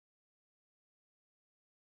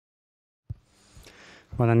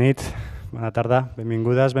Bona nit, bona tarda,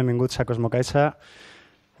 benvingudes, benvinguts a Cosmocaixa.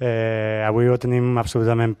 Avui ho tenim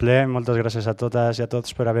absolutament ple, moltes gràcies a totes y a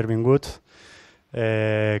todos por haber vingut.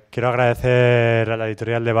 Quiero agradecer a la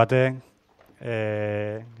editorial Debate,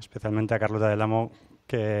 especialmente a Carlota del Amo,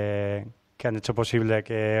 que han hecho posible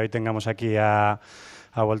que hoy tengamos aquí a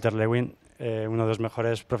Walter Lewin, uno de los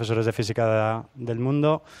mejores profesores de física del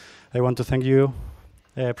mundo. I want to thank you,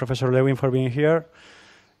 Professor Lewin, for being here.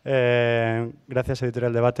 Gracias,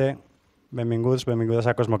 Editorial Debate. Benvinguts, benvingudes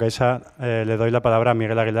a Cosmocaixa. Le doy la palabra a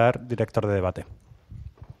Miguel Aguilar, director de Debate.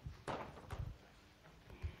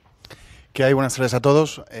 ¿Qué hay? Buenas tardes a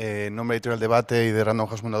todos. En nombre de Editorial Debate y de Random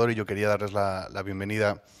House Fundador, yo quería darles la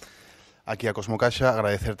bienvenida aquí a Cosmocaixa,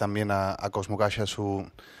 agradecer también a Cosmocaixa su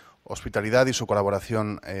hospitalidad y su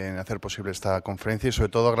colaboración en hacer posible esta conferencia y sobre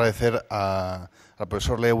todo agradecer al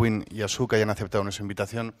profesor Lewin y a Su que hayan aceptado nuestra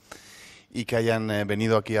invitación y que hayan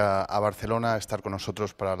venido aquí a Barcelona a estar con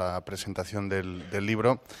nosotros para la presentación del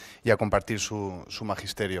libro y a compartir su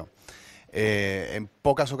magisterio. En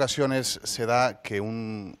pocas ocasiones se da que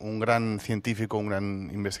un gran científico, un gran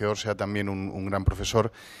investigador sea también un gran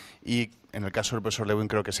profesor y en el caso del profesor Lewin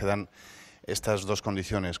creo que se dan estas dos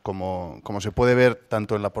condiciones. Como se puede ver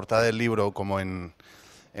tanto en la portada del libro como en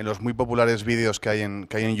los muy populares vídeos que hay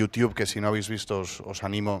en YouTube, que si no habéis visto os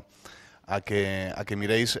animo a que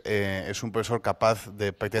miréis, es un profesor capaz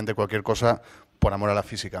de prácticamente cualquier cosa por amor a la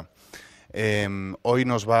física. Hoy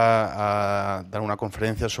nos va a dar una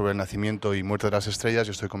conferencia sobre el nacimiento y muerte de las estrellas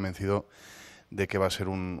y estoy convencido de que va a ser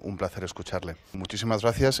un placer escucharle. Muchísimas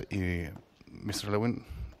gracias y Mr. Lewin,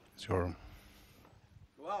 it's your...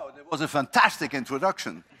 Wow, that was a fantastic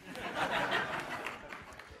introduction.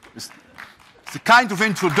 It's the kind of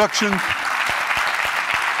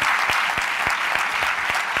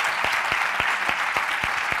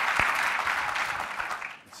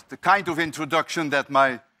introduction that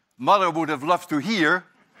my mother would have loved to hear,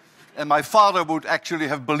 and my father would actually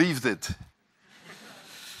have believed it.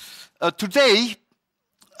 Today,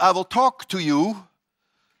 I will talk to you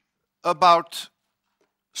about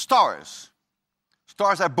stars.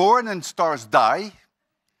 Stars are born and stars die,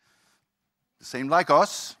 the same like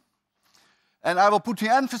us. And I will put the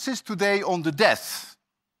emphasis today on the death.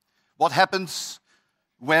 What happens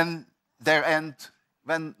when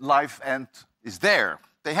life end is there.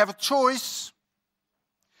 They have a choice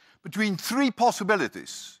between three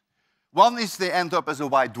possibilities. One is they end up as a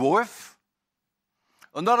white dwarf.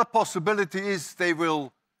 Another possibility is they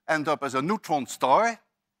will end up as a neutron star.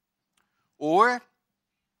 Or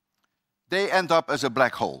they end up as a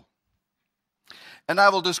black hole. And I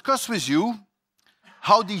will discuss with you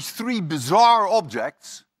how these three bizarre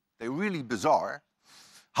objects, they're really bizarre,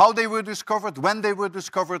 how they were discovered, when they were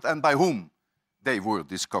discovered, and by whom they were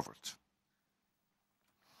discovered.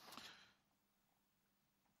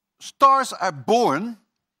 Stars are born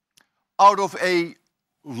out of a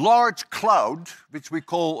large cloud, which we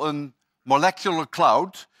call a molecular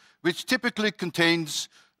cloud, which typically contains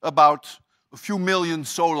about a few million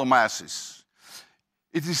solar masses.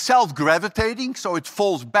 It is self-gravitating, so it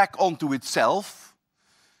falls back onto itself.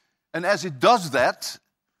 And as it does that,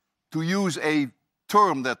 to use a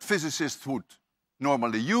term that physicists would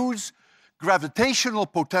normally use, gravitational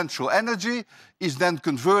potential energy is then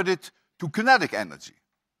converted to kinetic energy.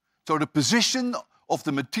 So the position of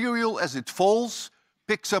the material as it falls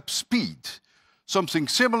picks up speed. Something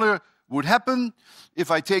similar would happen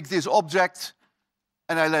if I take this object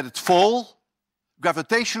and I let it fall.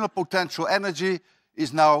 Gravitational potential energy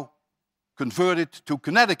is now converted to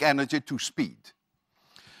kinetic energy, to speed.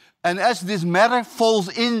 And as this matter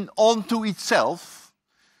falls in onto itself,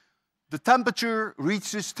 the temperature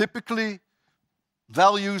reaches typically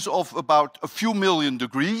values of about a few million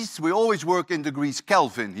degrees. We always work in degrees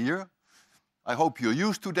Kelvin here. I hope you're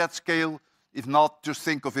used to that scale. If not, just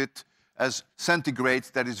think of it as centigrade,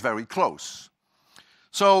 that is very close.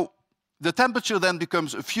 So the temperature then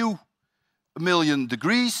becomes a few million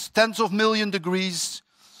degrees, tens of million degrees,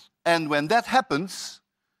 and when that happens,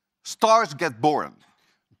 stars get born.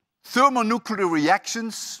 Thermonuclear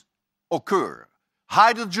reactions occur.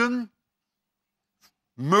 Hydrogen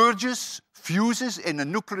merges, fuses in a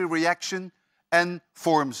nuclear reaction and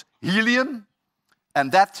forms helium,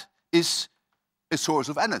 and that is a source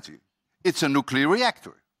of energy. It's a nuclear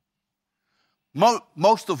reactor.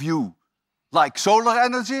 Most of you like solar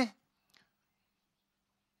energy,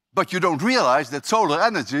 but you don't realize that solar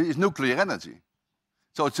energy is nuclear energy.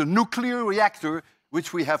 So it's a nuclear reactor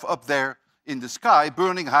which we have up there in the sky,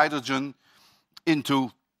 burning hydrogen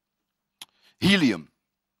into helium.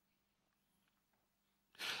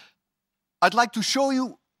 I'd like to show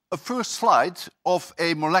you a first slide of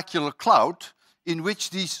a molecular cloud in which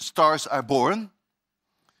these stars are born.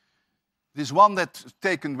 This one that's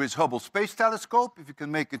taken with Hubble Space Telescope, if you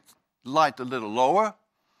can make it light a little lower.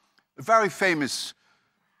 A very famous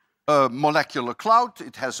molecular cloud.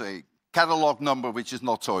 It has a catalog number which is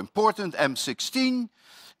not so important, M16.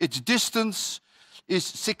 Its distance is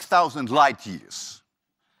 6,000 light years.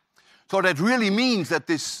 So that really means that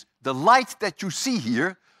the light that you see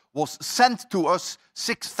here was sent to us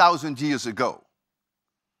 6,000 years ago.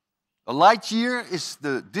 A light year is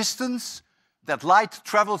the distance that light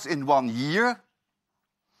travels in 1 year.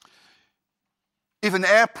 If an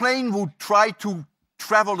airplane would try to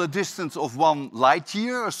travel a distance of 1 light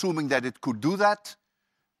year, assuming that it could do that,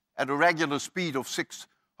 at a regular speed of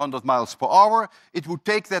 600 miles per hour, it would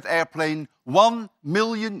take that airplane 1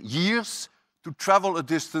 million years to travel a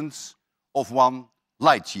distance of 1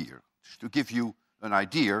 light year. Just to give you an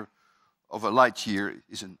idea of a light year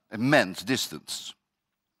is an immense distance.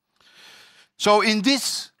 So in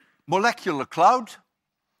this molecular cloud,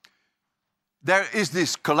 there is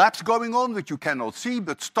this collapse going on, which you cannot see,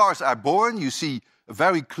 but stars are born. You see a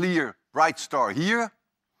very clear bright star here.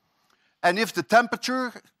 And if the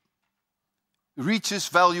temperature reaches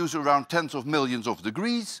values around tens of millions of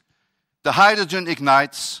degrees, the hydrogen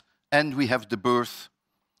ignites and we have the birth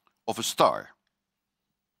of a star.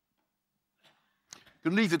 You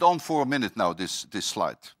can leave it on for a minute now, this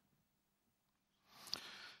slide.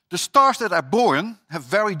 The stars that are born have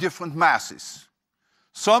very different masses.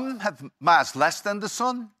 Some have mass less than the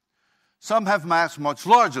sun, some have mass much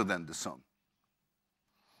larger than the sun.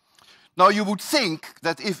 Now you would think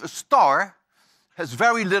that if a star has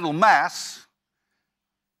very little mass,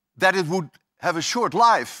 that it would have a short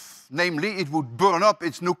life, namely it would burn up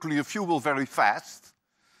its nuclear fuel very fast.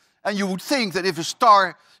 And you would think that if a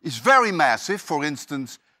star is very massive, for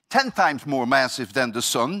instance, 10 times more massive than the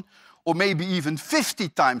sun, or maybe even 50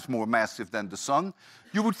 times more massive than the sun,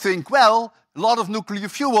 you would think, well, a lot of nuclear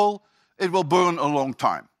fuel, it will burn a long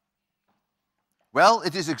time. Well,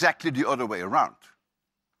 it is exactly the other way around.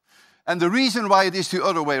 And the reason why it is the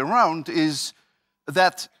other way around is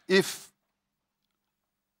that if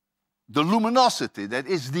the luminosity, that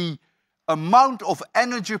is the amount of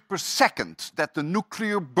energy per second that the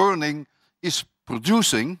nuclear burning is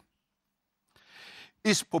producing,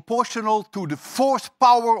 is proportional to the fourth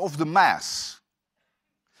power of the mass.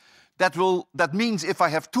 That means if I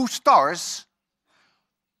have 2 stars,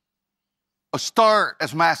 a star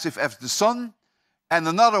as massive as the sun, and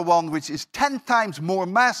another one which is 10 times more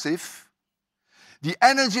massive, the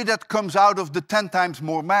energy that comes out of the 10 times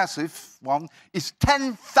more massive one is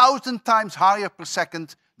 10,000 times higher per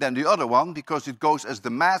second than the other one, because it goes as the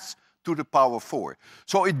mass to the power 4.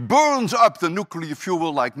 So it burns up the nuclear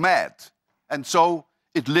fuel like mad, and so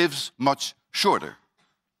it lives much shorter.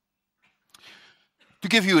 To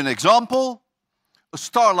give you an example, a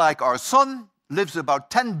star like our sun lives about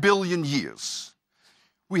 10 billion years.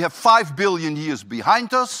 We have 5 billion years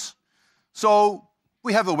behind us, so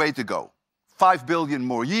we have a way to go. 5 billion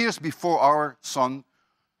more years before our sun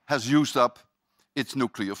has used up its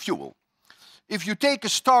nuclear fuel. If you take a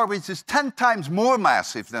star which is 10 times more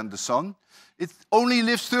massive than the sun, it only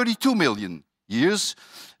lives 32 million years.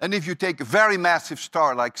 And if you take a very massive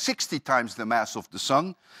star like 60 times the mass of the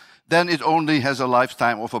sun, then it only has a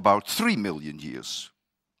lifetime of about 3 million years.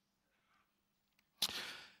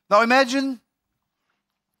 Now imagine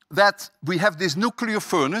that we have this nuclear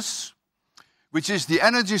furnace, which is the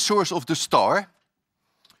energy source of the star.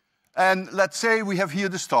 And let's say we have here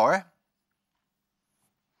the star.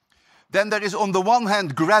 Then there is on the one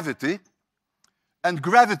hand gravity, and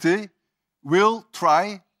gravity will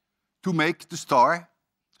try to make the star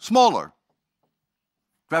smaller.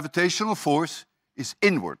 Gravitational force is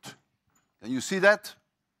inward. Can you see that?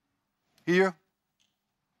 Here.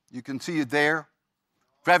 You can see it there.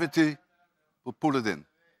 Gravity will pull it in.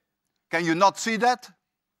 Can you not see that?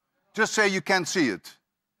 Just say you can't see it.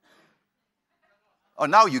 Oh,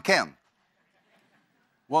 now you can.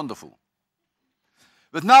 Wonderful.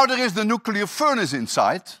 But now there is the nuclear furnace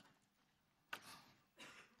inside.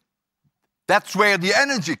 That's where the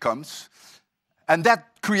energy comes, and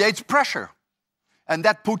that creates pressure, and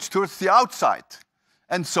that puts towards the outside.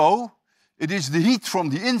 And so it is the heat from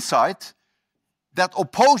the inside that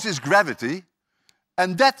opposes gravity,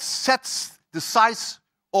 and that sets the size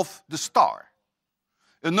of the star.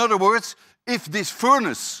 In other words, if this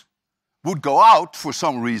furnace would go out for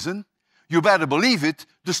some reason, you better believe it,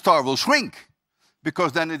 the star will shrink,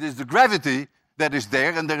 because then it is the gravity that is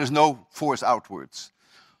there and there is no force outwards.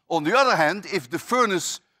 On the other hand, if the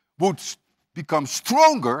furnace would become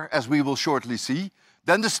stronger, as we will shortly see,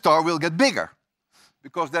 then the star will get bigger,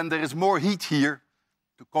 because then there is more heat here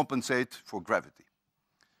to compensate for gravity.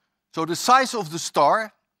 So the size of the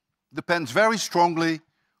star depends very strongly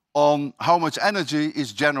on how much energy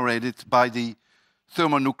is generated by the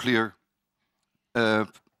thermonuclear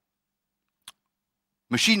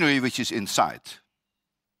machinery which is inside.